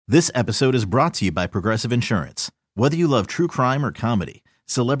This episode is brought to you by Progressive Insurance. Whether you love true crime or comedy,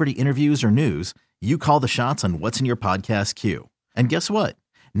 celebrity interviews or news, you call the shots on what's in your podcast queue. And guess what?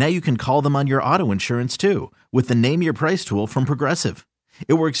 Now you can call them on your auto insurance too with the Name Your Price tool from Progressive.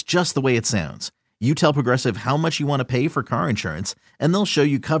 It works just the way it sounds. You tell Progressive how much you want to pay for car insurance, and they'll show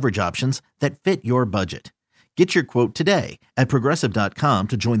you coverage options that fit your budget. Get your quote today at Progressive.com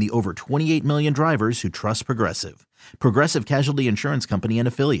to join the over 28 million drivers who trust Progressive. Progressive Casualty Insurance Company and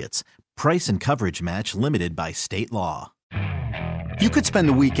Affiliates. Price and coverage match limited by state law. You could spend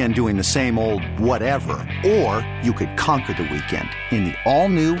the weekend doing the same old whatever, or you could conquer the weekend in the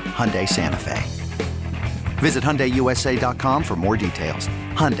all-new Hyundai Santa Fe. Visit HyundaiUSA.com for more details.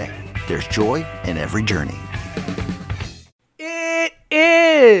 Hyundai, there's joy in every journey. It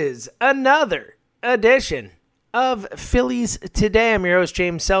is another edition of Phillies Today. I'm your host,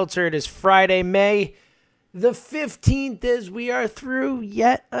 James Seltzer. It is Friday, May the 15th, as we are through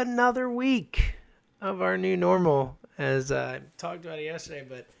yet another week of our new normal, as I talked about it yesterday.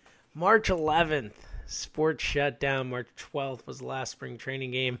 But March 11th, sports shut down. March 12th was the last spring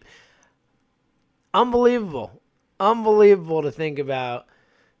training game. Unbelievable to think about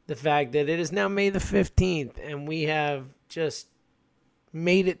the fact that it is now May the 15th, and we have just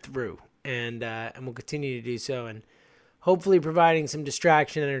made it through, and we'll continue to do so, and hopefully providing some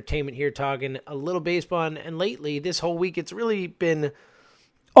distraction and entertainment here, talking a little baseball. And lately, this whole week, it's really been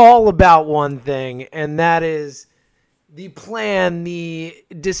all about one thing, and that is the plan, the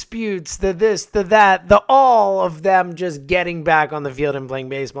disputes, the this, the that, the all of them just getting back on the field and playing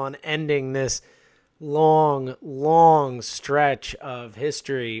baseball and ending this long stretch of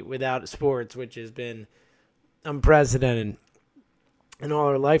history without sports, which has been unprecedented in all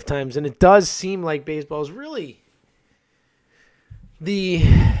our lifetimes. And it does seem like baseball is really the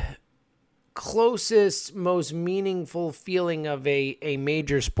closest, most meaningful feeling of a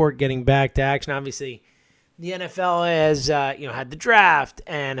major sport getting back to action. Obviously, the NFL has had the draft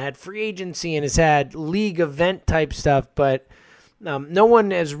and had free agency and has had league event type stuff, but no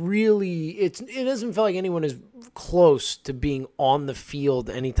one has really. It doesn't feel like anyone is close to being on the field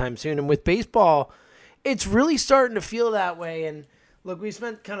anytime soon. And with baseball, it's really starting to feel that way. And look, we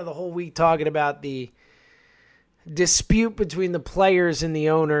spent kind of the whole week talking about the dispute between the players and the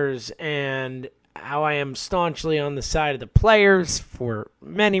owners, and how I am staunchly on the side of the players for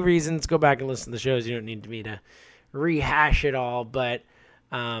many reasons. Go back and listen to the shows. You don't need me to rehash it all, but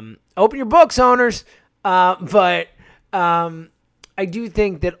open your books, owners. But I do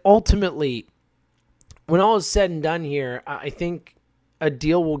think that ultimately, when all is said and done here, I think a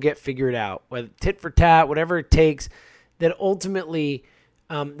deal will get figured out, whether tit for tat, whatever it takes, that ultimately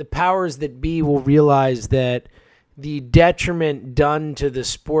the powers that be will realize that the detriment done to the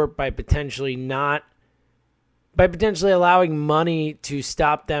sport by potentially allowing money to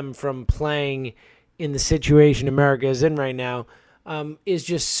stop them from playing in the situation America is in right now is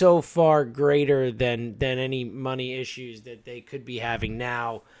just so far greater than any money issues that they could be having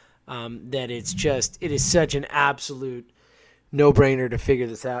now, that it is such an absolute no-brainer to figure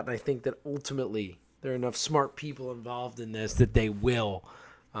this out. And I think that ultimately there are enough smart people involved in this that they will.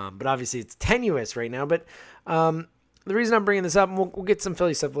 But obviously it's tenuous right now. But the reason I'm bringing this up, and we'll get some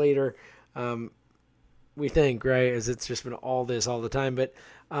Philly stuff later, we think, right, is it's just been all this all the time. But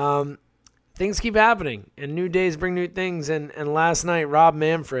things keep happening, and new days bring new things. And last night, Rob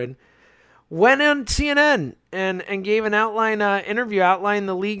Manfred went on CNN and gave an interview outlining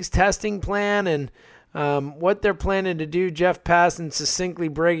the league's testing plan and what they're planning to do. Jeff Passan succinctly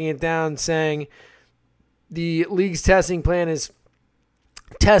breaking it down, saying the league's testing plan is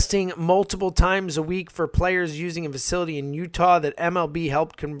testing multiple times a week for players using a facility in Utah that MLB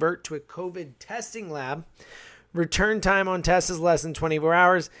helped convert to a COVID testing lab. Return time on tests is less than 24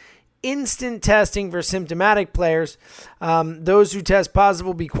 hours. Instant testing for symptomatic players. Those who test positive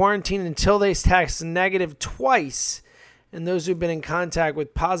will be quarantined until they test negative twice. And those who've been in contact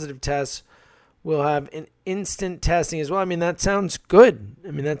with positive tests will have an instant testing as well. I mean, that sounds good.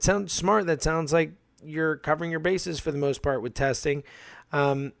 I mean, that sounds smart. That sounds like you're covering your bases for the most part with testing.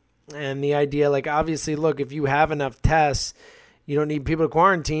 And the idea, like, obviously, look, if you have enough tests, you don't need people to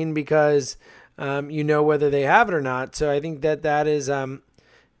quarantine because you know whether they have it or not. So I think that is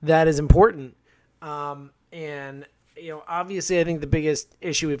important. And, obviously, I think the biggest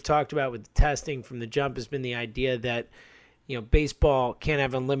issue we've talked about with testing from the jump has been the idea that, baseball can't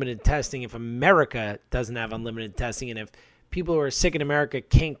have unlimited testing if America doesn't have unlimited testing. And if people who are sick in America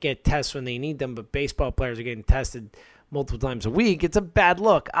can't get tests when they need them, but baseball players are getting tested multiple times a week, it's a bad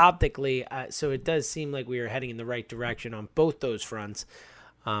look optically. So it does seem like we are heading in the right direction on both those fronts,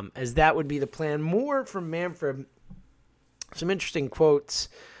 as that would be the plan. More from Manfred, some interesting quotes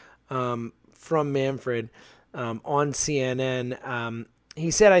from Manfred on CNN.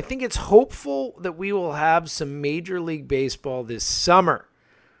 He said, I think it's hopeful that we will have some Major League Baseball this summer,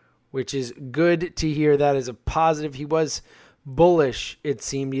 which is good to hear. That is a positive. He was bullish, it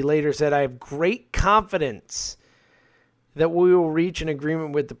seemed. He later said, I have great confidence that we will reach an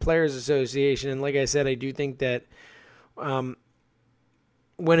agreement with the Players Association. And like I said, I do think that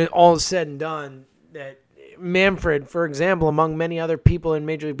when it all is said and done, that Manfred, for example, among many other people in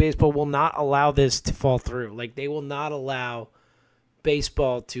Major League Baseball, will not allow this to fall through. Like, they will not allow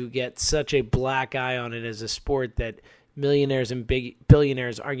baseball to get such a black eye on it as a sport that millionaires and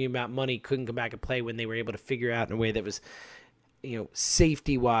billionaires arguing about money couldn't come back and play when they were able to figure out in a way that was,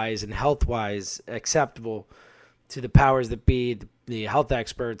 safety-wise and health-wise acceptable to the powers that be, the health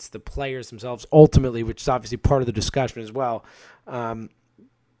experts, the players themselves, ultimately, which is obviously part of the discussion as well.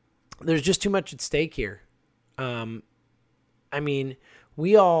 There's just too much at stake here.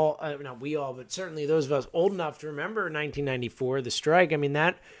 We all, not we all, but certainly those of us old enough to remember 1994, the strike. I mean,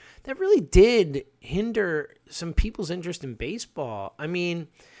 that really did hinder some people's interest in baseball. I mean,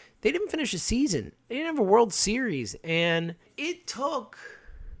 they didn't finish a season. They didn't have a World Series. And it took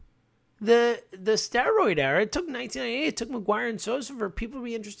the steroid era. It took 1998. It took McGwire and Sosa for people to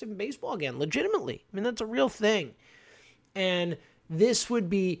be interested in baseball again, legitimately. I mean, that's a real thing. And this would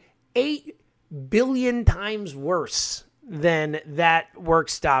be 8 billion times worse than that work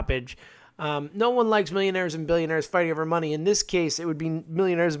stoppage. No one likes millionaires and billionaires fighting over money. In this case, it would be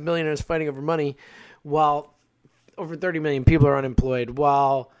millionaires and billionaires fighting over money while over 30 million people are unemployed,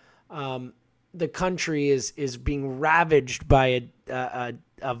 while the country is being ravaged by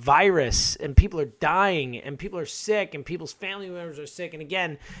a virus, and people are dying, and people are sick, and people's family members are sick. And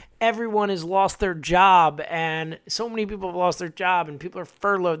again, everyone has lost their job, and so many people have lost their job, and people are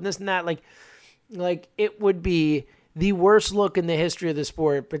furloughed and this and that. Like it would be the worst look in the history of the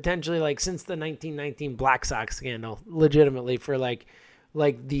sport, potentially since the 1919 Black Sox scandal, legitimately, for like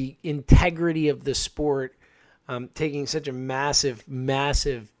the integrity of the sport taking such a massive,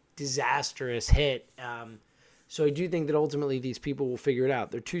 disastrous hit. So I do think that ultimately these people will figure it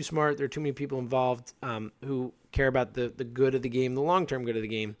out. They're too smart. There are too many people involved who care about the good of the game, the long-term good of the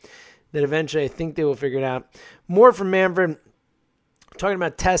game, that eventually I think they will figure it out. More from Manfred talking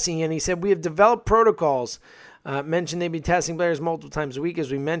about testing, and he said, we have developed protocols. Mentioned they'd be testing players multiple times a week,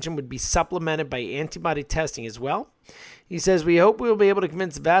 as we mentioned, would be supplemented by antibody testing as well. He says, we hope we will be able to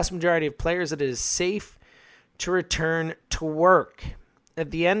convince the vast majority of players that it is safe to return to work.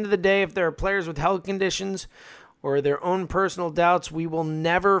 At the end of the day, if there are players with health conditions or their own personal doubts, we will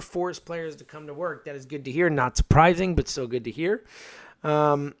never force players to come to work. That is good to hear. Not surprising, but still good to hear.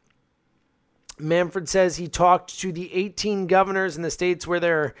 Manfred says he talked to the 18 governors in the states where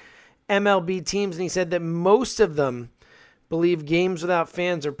there are MLB teams, and he said that most of them believe games without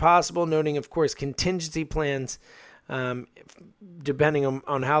fans are possible, noting, of course, contingency plans depending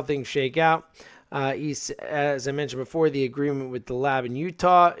on how things shake out. As I mentioned before, the agreement with the lab in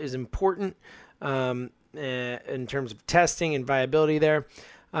Utah is important in terms of testing and viability there.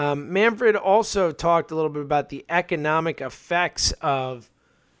 Manfred also talked a little bit about the economic effects of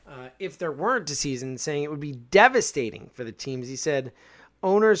if there weren't a season, saying it would be devastating for the teams. He said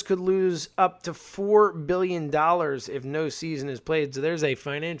owners could lose up to $4 billion if no season is played. So there's a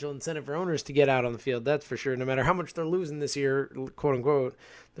financial incentive for owners to get out on the field. That's for sure. No matter how much they're losing this year, quote unquote,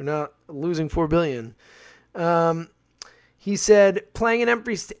 they're not losing $4 billion. He said playing in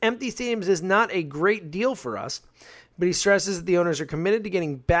empty stadiums is not a great deal for us, but he stresses that the owners are committed to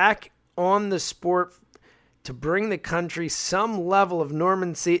getting back on the sport to bring the country some level of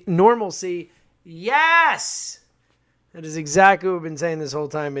normalcy. Yes! That is exactly what we've been saying this whole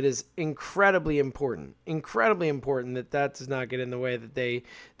time. It is incredibly important that does not get in the way, that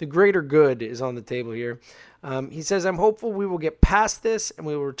the greater good is on the table here. He says, I'm hopeful we will get past this and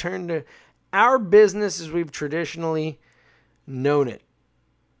we will return to our business as we've traditionally known it.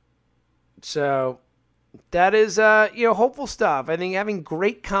 So that is, hopeful stuff. I think having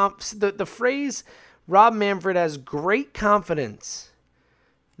great the phrase Rob Manfred has great confidence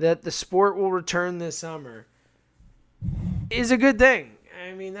that the sport will return this summer is a good thing.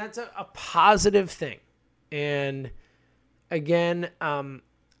 I mean, that's a positive thing. And again,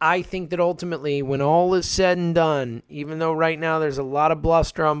 I think that ultimately when all is said and done, even though right now there's a lot of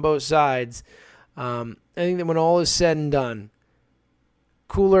bluster on both sides, I think that when all is said and done,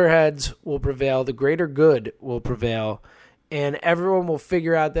 cooler heads will prevail, the greater good will prevail, and everyone will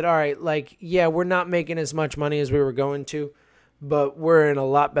figure out that, all right, we're not making as much money as we were going to, but we're in a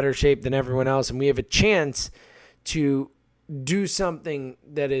lot better shape than everyone else, and we have a chance to do something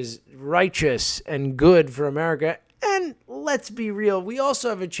that is righteous and good for America And let's be real, we also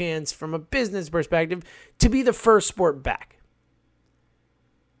have a chance from a business perspective to be the first sport back.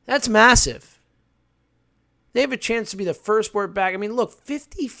 That's massive. They have a chance to be the first sport back. I mean, look,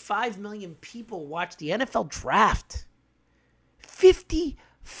 55 million people watch the NFL draft.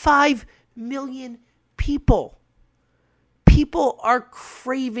 55 million people. People are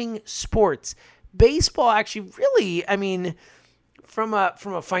craving sports. Baseball actually really, I mean, from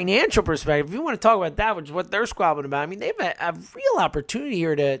a financial perspective, if you want to talk about that, which is what they're squabbling about, I mean, they have a real opportunity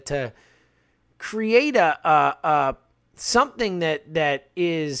here to create a something that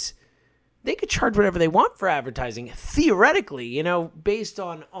is, they could charge whatever they want for advertising, theoretically, based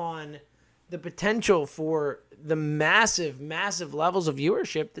on the potential for the massive levels of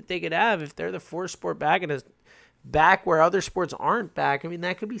viewership that they could have if they're the fourth sport back and back where other sports aren't back. I mean,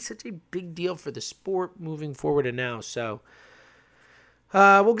 that could be such a big deal for the sport moving forward and now. So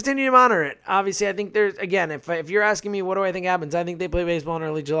we'll continue to monitor it. Obviously, I think there's, again, if you're asking me what do I think happens, I think they play baseball in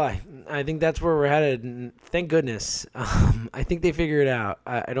early July. I think that's where we're headed, and thank goodness. I think they figure it out.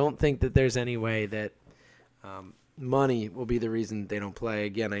 I don't think that there's any way that money will be the reason they don't play.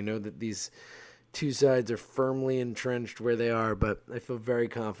 Again, I know that these two sides are firmly entrenched where they are, but I feel very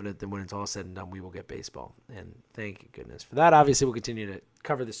confident that when it's all said and done, we will get baseball. And thank goodness for that. Obviously, we'll continue to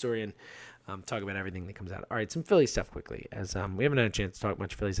cover the story and talk about everything that comes out. All right, some Philly stuff quickly, as we haven't had a chance to talk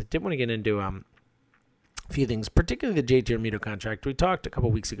much Phillies. I did want to get into a few things, particularly the JT Realmuto contract. We talked a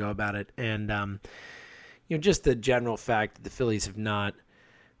couple weeks ago about it, and just the general fact that the Phillies have not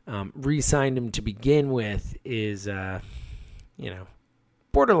re-signed him to begin with is,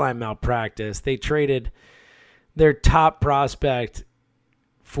 borderline malpractice. They traded their top prospect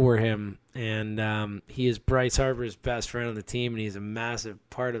for him, and he is Bryce Harper's best friend on the team, and he's a massive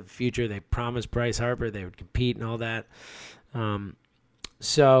part of the future. They promised Bryce Harper they would compete and all that.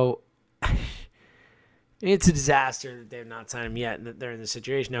 So it's a disaster that they've not signed him yet and that they're in this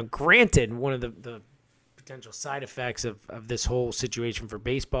situation. Now, granted, one of the potential side effects of this whole situation for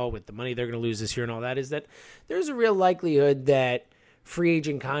baseball with the money they're going to lose this year and all that is that there's a real likelihood that free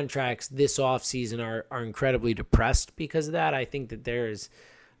agent contracts this offseason are incredibly depressed because of that. I think that there is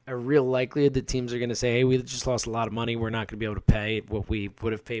a real likelihood that teams are going to say, hey, we just lost a lot of money. We're not going to be able to pay what we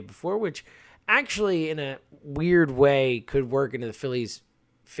would have paid before, which actually in a weird way could work into the Phillies'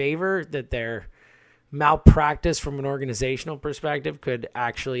 favor, that their malpractice from an organizational perspective could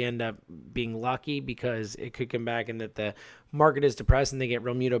actually end up being lucky because it could come back and that the market is depressed and they get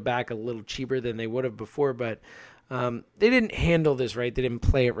Realmuto back a little cheaper than they would have before. But they didn't handle this right. They didn't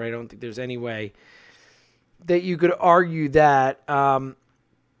play it right. I don't think there's any way that you could argue that.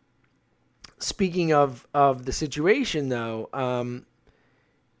 Speaking of the situation, though,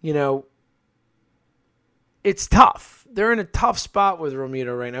 it's tough. They're in a tough spot with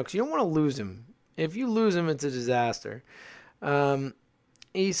Realmuto right now because you don't want to lose him. If you lose him, it's a disaster.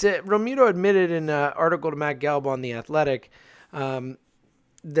 He said Realmuto admitted in an article to Matt Gelb on The Athletic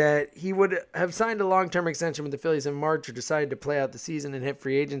that he would have signed a long-term extension with the Phillies in March or decided to play out the season and hit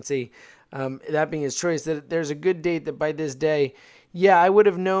free agency, that being his choice, that there's a good date that by this day, I would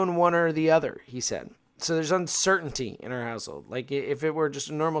have known one or the other, he said. So there's uncertainty in our household. Like if it were just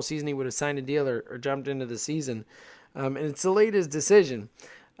a normal season, he would have signed a deal or jumped into the season. And it's delayed his decision.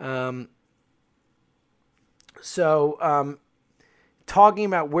 Talking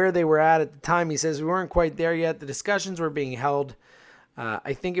about where they were at the time, he says, we weren't quite there yet. The discussions were being held.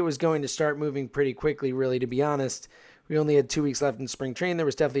 I think it was going to start moving pretty quickly, really, to be honest. We only had 2 weeks left in spring training. There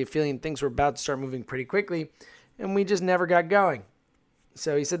was definitely a feeling things were about to start moving pretty quickly, and we just never got going.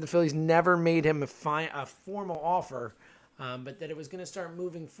 So he said the Phillies never made him a formal offer, but that it was going to start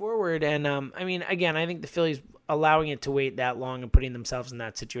moving forward. And, again, I think the Phillies allowing it to wait that long and putting themselves in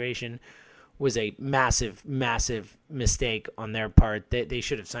that situation was a massive, massive mistake on their part. They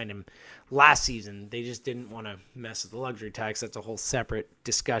should have signed him last season. They just didn't want to mess with the luxury tax. That's a whole separate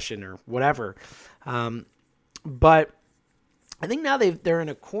discussion or whatever. But I think now they're in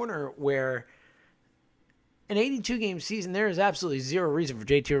a corner where an 82-game season, there is absolutely zero reason for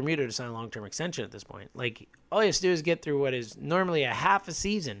JT Realmuto to sign a long-term extension at this point. Like, all he has to do is get through what is normally a half a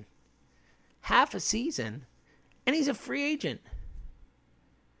season, and he's a free agent.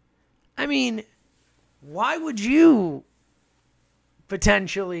 I mean, why would you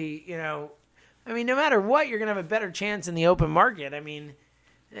potentially, no matter what, you're going to have a better chance in the open market. I mean,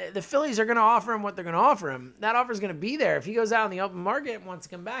 the Phillies are going to offer him what they're going to offer him. That offer is going to be there. If he goes out in the open market and wants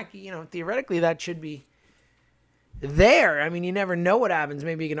to come back, theoretically that should be there. I mean, you never know what happens.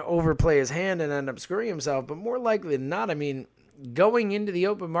 Maybe he can overplay his hand and end up screwing himself, but more likely than not, going into the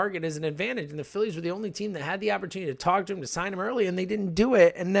open market is an advantage, and the Phillies were the only team that had the opportunity to talk to him, to sign him early, and they didn't do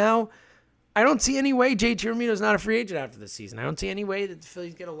it. And now I don't see any way JT Realmuto's not a free agent after this season. I don't see any way that the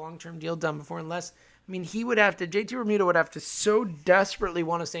Phillies get a long-term deal done before, unless, I mean, JT Realmuto would have to so desperately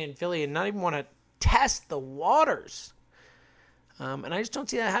want to stay in Philly and not even want to test the waters. And I just don't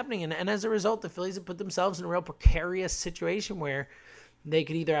see that happening. And as a result, the Phillies have put themselves in a real precarious situation where they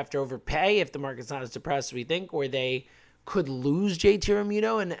could either have to overpay if the market's not as depressed as we think, or they could lose JT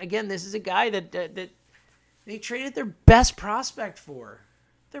Realmuto. And again, this is a guy that they traded their best prospect for.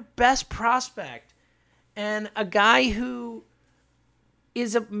 Their best prospect. And a guy who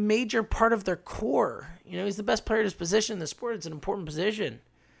is a major part of their core. You know, he's the best player at his position in the sport. It's an important position.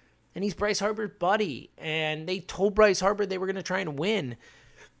 And he's Bryce Harper's buddy. And they told Bryce Harper they were going to try and win.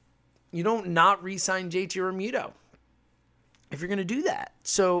 You don't not re-sign JT Realmuto if you're going to do that.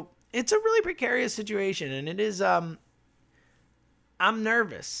 So it's a really precarious situation. And it is, I'm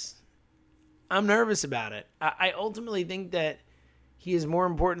nervous. I'm nervous about it. I ultimately think that he is more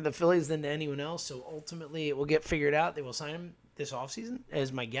important to the Phillies than to anyone else. So ultimately it will get figured out. They will sign him this offseason,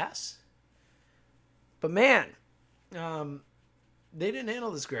 as my guess. But man, they didn't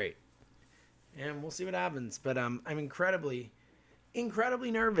handle this great. And we'll see what happens. But I'm incredibly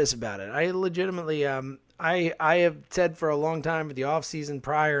nervous about it. I legitimately, I have said for a long time with the offseason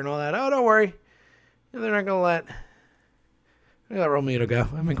prior and all that, oh, don't worry. They're not going to let Realmuto go.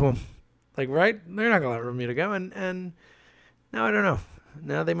 I mean, come on. Like, right? They're not going to let Realmuto go. And now I don't know.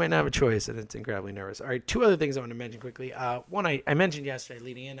 Now they might not have a choice, and it's incredibly nervous. All right, two other things I want to mention quickly. One, I mentioned yesterday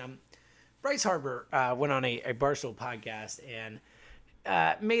leading in. Bryce Harper went on a Barstool podcast and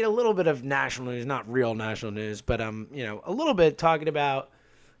made a little bit of national news, not real national news, but a little bit talking about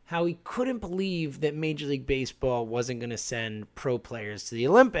how he couldn't believe that Major League Baseball wasn't going to send pro players to the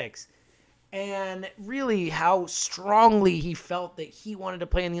Olympics, and really how strongly he felt that he wanted to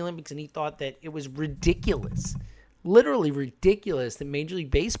play in the Olympics, and he thought that it was ridiculous. Literally ridiculous that Major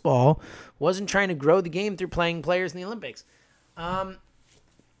League Baseball wasn't trying to grow the game through playing players in the Olympics. I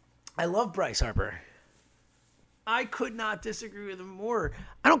love Bryce Harper. I could not disagree with him more.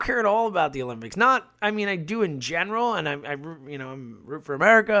 I don't care at all about the Olympics. I do in general, and I'm root for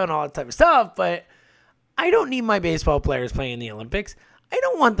America and all that type of stuff, but I don't need my baseball players playing in the Olympics. I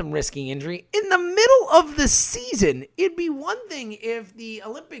don't want them risking injury. In the middle of the season, it'd be one thing if the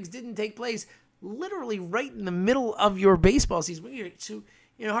Olympics didn't take place literally right in the middle of your baseball season. So,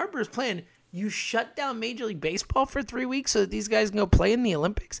 Harper's plan, you shut down Major League Baseball for 3 weeks so that these guys can go play in the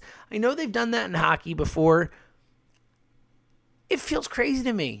Olympics. I know they've done that in hockey before. It feels crazy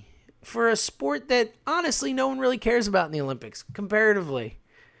to me for a sport that honestly no one really cares about in the Olympics, comparatively.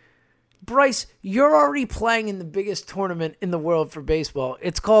 Bryce, you're already playing in the biggest tournament in the world for baseball.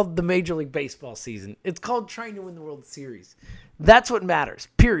 It's called the Major League Baseball season. It's called trying to win the World Series. That's what matters,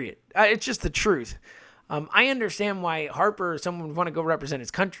 period. It's just the truth. I understand why Harper, someone would want to go represent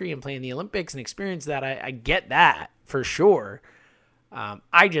his country and play in the Olympics and experience that. I get that for sure.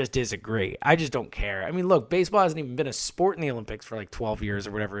 I just disagree. I just don't care. I mean, look, baseball hasn't even been a sport in the Olympics for like 12 years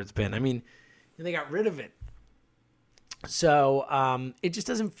or whatever it's been. I mean, they got rid of it. So it just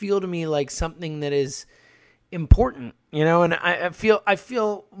doesn't feel to me like something that is important, and I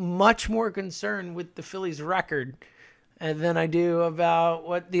feel much more concerned with the Phillies record than I do about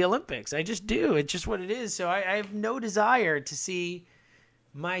what the Olympics. I just do. It's just what it is. So I have no desire to see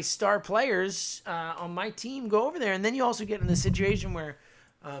my star players on my team go over there. And then you also get in the situation where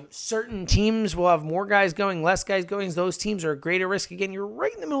certain teams will have more guys going, less guys going. Those teams are at greater risk. Again, you're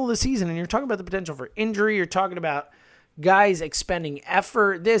right in the middle of the season, and you're talking about the potential for injury. You're talking about guys expending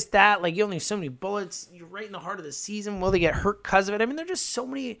effort, this, that. Like, you only have so many bullets. You're right in the heart of the season. Will they get hurt because of it? I mean, there's just so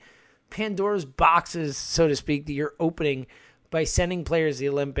many Pandora's boxes, so to speak, that you're opening by sending players to the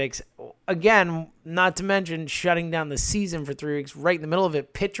Olympics. Again, not to mention shutting down the season for 3 weeks, right in the middle of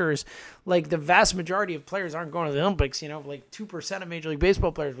it. Pitchers, like the vast majority of players aren't going to the Olympics. Like 2% of Major League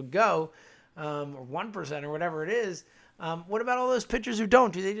Baseball players would go, or 1% or whatever it is. What about all those pitchers who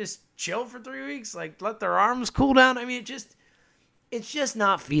don't? Do they just chill for 3 weeks? Like, let their arms cool down? I mean, it's just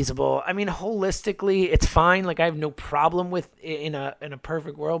not feasible. I mean, holistically, it's fine. Like, I have no problem with, in a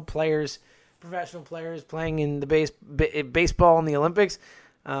perfect world, professional players playing in the baseball in the Olympics.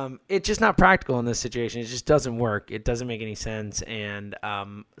 It's just not practical in this situation. It just doesn't work. It doesn't make any sense. And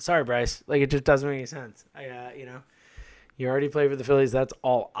sorry, Bryce. Like, it just doesn't make any sense. You already play for the Phillies. That's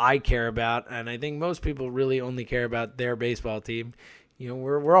all I care about. And I think most people really only care about their baseball team.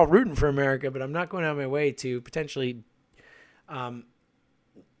 We're all rooting for America, but I'm not going out of my way to potentially to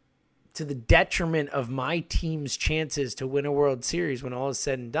the detriment of my team's chances to win a World Series when all is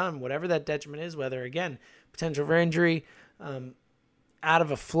said and done, whatever that detriment is, whether, again, potential for injury, out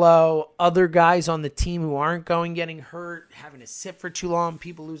of a flow, other guys on the team who aren't going getting hurt, having to sit for too long,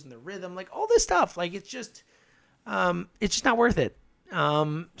 people losing their rhythm, like all this stuff. Like it's just not worth it.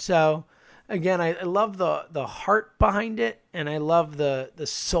 So again, I love the heart behind it, and I love the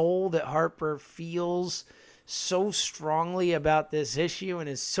soul that Harper feels so strongly about this issue and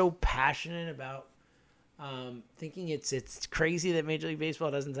is so passionate about thinking it's crazy that Major League Baseball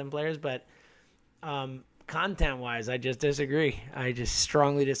doesn't send players, but content-wise, I just disagree. I just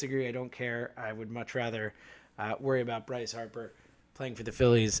strongly disagree. I don't care. I would much rather worry about Bryce Harper playing for the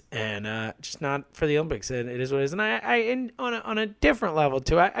Phillies and just not for the Olympics. And it is what it is. And I on a different level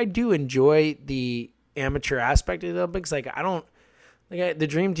too, I do enjoy the amateur aspect of the Olympics. Like the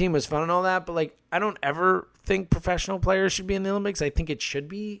Dream Team was fun and all that, but like I don't ever think professional players should be in the Olympics. I think it should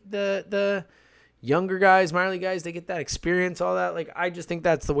be the younger guys, minor league guys. They get that experience, all that. Like I just think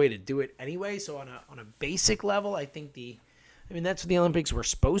that's the way to do it anyway. So on a basic level, I think that's what the Olympics were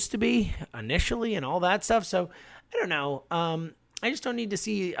supposed to be initially and all that stuff. So I don't know. I just don't need to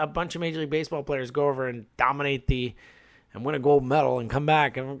see a bunch of Major League Baseball players go over and dominate and win a gold medal and come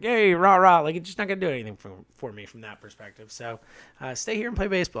back and yay, rah, rah. Like, it's just not going to do anything for me from that perspective. So, stay here and play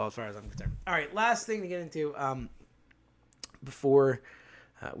baseball as far as I'm concerned. All right, last thing to get into before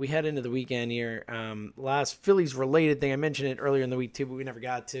we head into the weekend here. Last Phillies-related thing. I mentioned it earlier in the week, too, but we never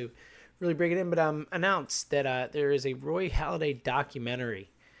got to really break it in. But announced that there is a Roy Halladay documentary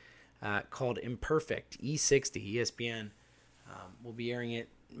called Imperfect, E60, ESPN. We'll be airing it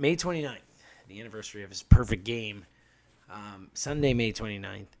May 29th, the anniversary of his perfect game. Sunday, May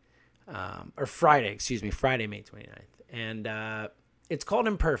 29th. Or Friday, May 29th. And it's called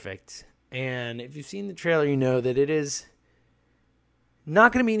Imperfect. And if you've seen the trailer, you know that it is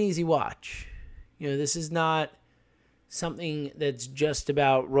not going to be an easy watch. This is not something that's just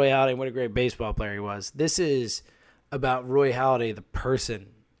about Roy Halladay and what a great baseball player he was. This is about Roy Halladay, the person,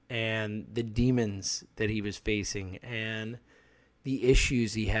 and the demons that he was facing, and the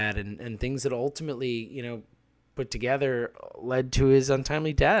issues he had, and things that ultimately, put together led to his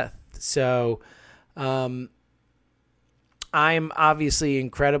untimely death. So I'm obviously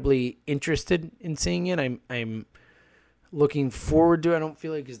incredibly interested in seeing it. I'm looking forward to it. I don't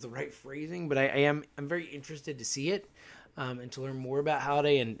feel like it's the right phrasing, but I'm very interested to see it and to learn more about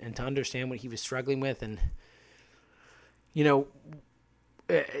Halladay and to understand what he was struggling with, and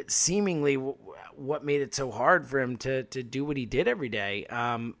seemingly what made it so hard for him to do what he did every day.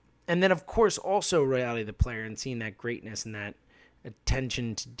 And then, of course, also Roy Halladay, the player, and seeing that greatness and that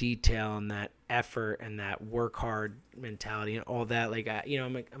attention to detail and that effort and that work hard mentality and all that. Like,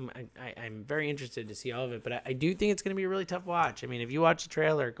 I'm very interested to see all of it, but I do think it's going to be a really tough watch. I mean, if you watch the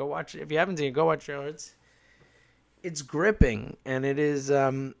trailer, go watch it. If you haven't seen it, go watch the trailer. It's gripping, and it is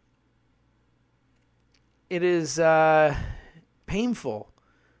painful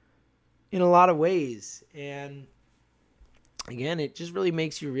in a lot of ways. And again, it just really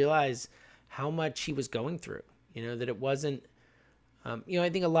makes you realize how much he was going through, that it wasn't, I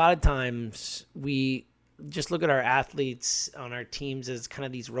think a lot of times we just look at our athletes on our teams as kind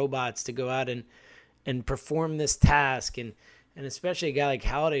of these robots to go out and perform this task. And especially a guy like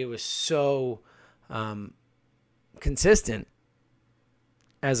Halladay was so consistent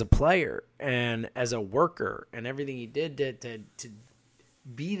as a player and as a worker and everything he did to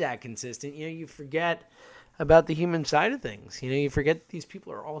be that consistent. You forget about the human side of things. You forget these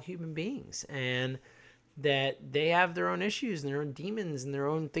people are all human beings and that they have their own issues and their own demons and their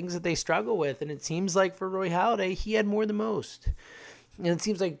own things that they struggle with. And it seems like for Roy Halladay, he had more than most. And it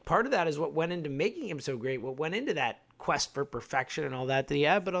seems like part of that is what went into making him so great, what went into that quest for perfection and all that he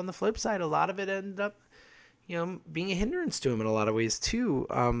had. But on the flip side, a lot of it ended up, being a hindrance to him in a lot of ways too.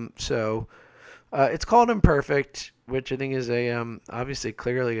 So it's called Imperfect, which I think is obviously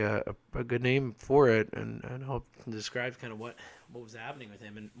clearly a good name for it, and I'll describe kind of what was happening with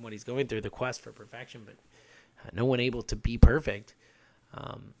him and what he's going through, the quest for perfection, but no one able to be perfect.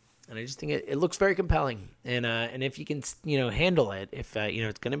 And I just think it looks very compelling, and if you can handle it, if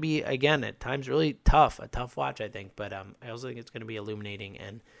it's going to be again at times really a tough watch, I think, but I also think it's going to be illuminating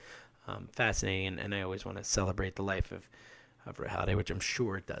and fascinating, and I always want to celebrate the life of Roy Halladay, which I'm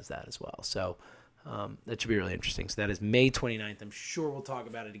sure it does that as well. So that should be really interesting. So that is May 29th. I'm sure we'll talk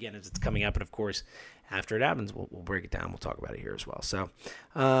about it again as it's coming up. And, of course, after it happens, we'll break it down. We'll talk about it here as well. So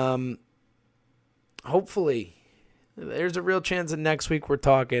hopefully there's a real chance that next week we're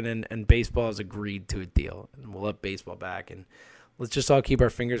talking and baseball has agreed to a deal. And we'll have baseball back. And let's just all keep our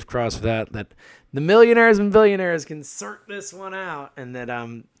fingers crossed for that the millionaires and billionaires can sort this one out and that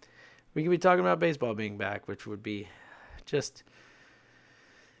we can be talking about baseball being back, which would be just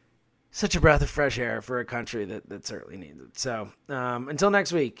such a breath of fresh air for a country that certainly needs it. So until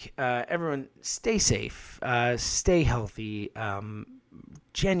next week, everyone stay safe, stay healthy.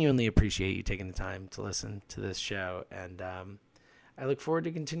 Genuinely appreciate you taking the time to listen to this show. And I look forward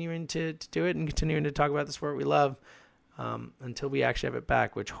to continuing to do it and continuing to talk about the sport we love until we actually have it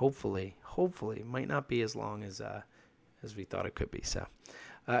back, which hopefully might not be as long as we thought it could be. So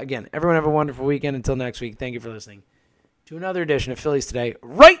again, everyone have a wonderful weekend. Until next week, thank you for listening to another edition of Phillies Today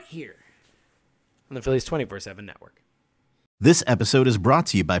right here on the Phillies 24/7 Network. This episode is brought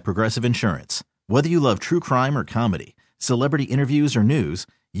to you by Progressive Insurance. Whether you love true crime or comedy, celebrity interviews or news,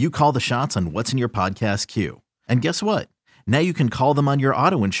 you call the shots on what's in your podcast queue. And guess what? Now you can call them on your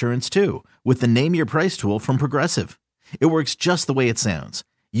auto insurance too with the Name Your Price tool from Progressive. It works just the way it sounds.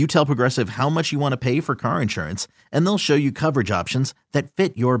 You tell Progressive how much you want to pay for car insurance, and they'll show you coverage options that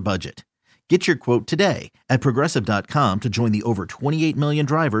fit your budget. Get your quote today at Progressive.com to join the over 28 million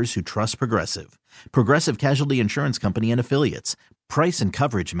drivers who trust Progressive. Progressive Casualty Insurance Company and Affiliates. Price and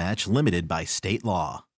coverage match limited by state law.